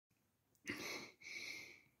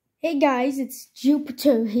Hey guys, it's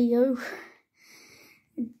Jupiter here.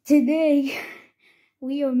 Today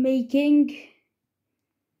we are making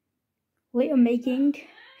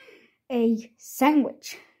a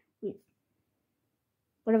sandwich with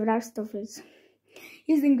whatever that stuff is.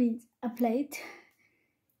 Here's the ingredients: a plate.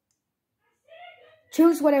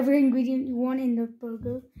 Choose whatever ingredient you want in the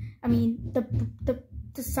burger. I mean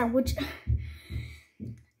the sandwich.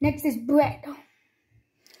 Next is bread.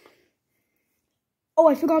 Oh,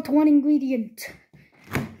 I forgot one ingredient.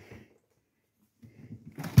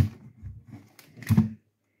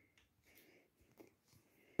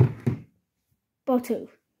 Butter.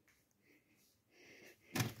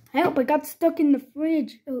 I hope I got stuck in the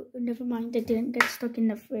fridge. Oh, never mind, I didn't get stuck in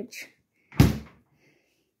the fridge.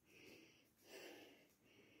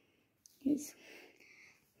 Yes.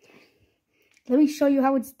 Let me show you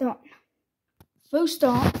how it's done. First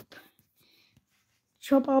off,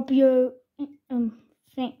 chop up your thing.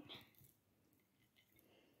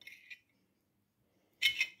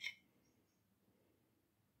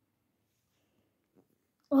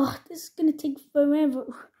 Oh, this is gonna take forever.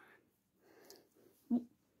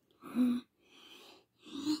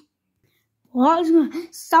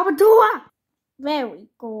 Saboteur! There we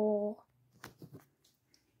go.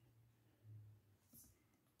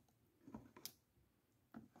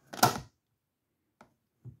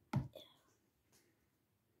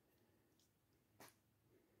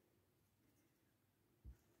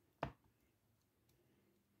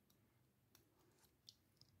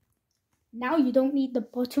 Now you don't need the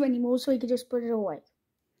butter anymore, so you can just put it away.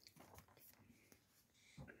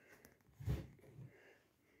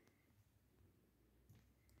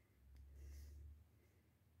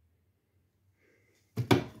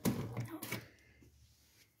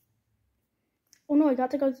 Oh no, I got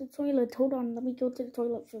to go to the toilet. Hold on, let me go to the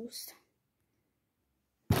toilet first.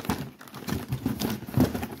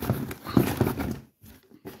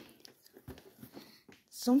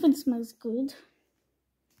 Something smells good.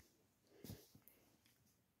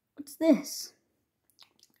 What's this?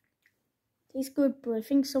 Tastes good, but I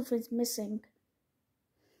think something's missing.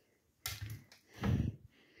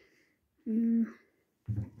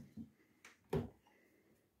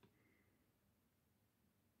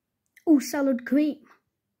 Oh, salad cream.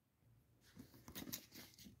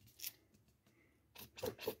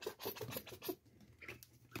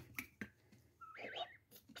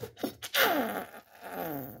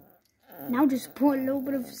 Now just pour a little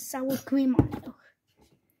bit of sour cream on it.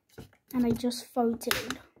 And I just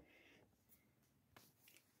farted.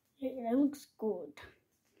 Yeah, it looks good.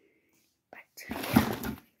 But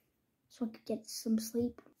so I could get some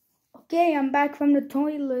sleep. Okay, I'm back from the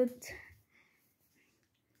toilet.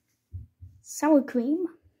 Sour cream.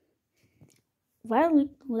 Well,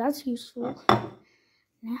 that's useful.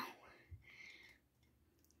 Now,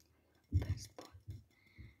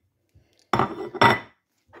 I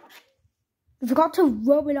forgot to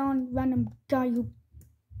rub it on random guy who.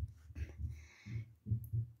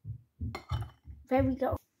 There we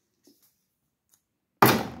go.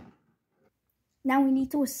 Now we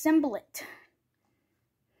need to assemble it.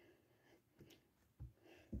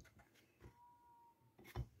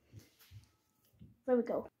 There we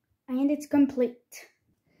go. And it's complete.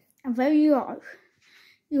 And there you are.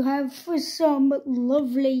 You have some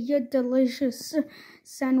lovely, delicious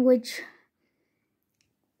sandwich.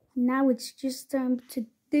 Now it's just time to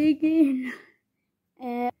dig in.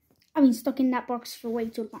 I've been stuck in that box for way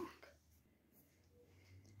too long.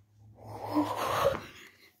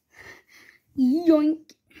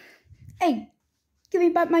 Yoink. Hey, give me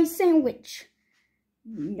back my sandwich.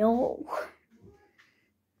 No.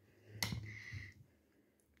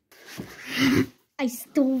 I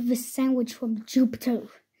stole the sandwich from Jupiter.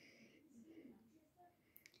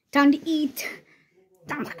 Time to eat.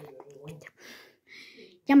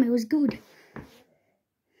 Yum, it was good.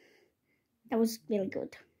 That was really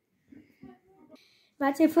good.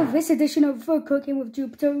 That's it for this edition of Cooking with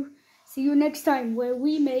Jupiter. See you next time where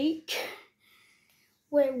we make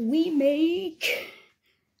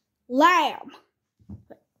lamb.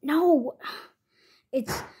 No,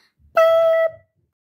 it's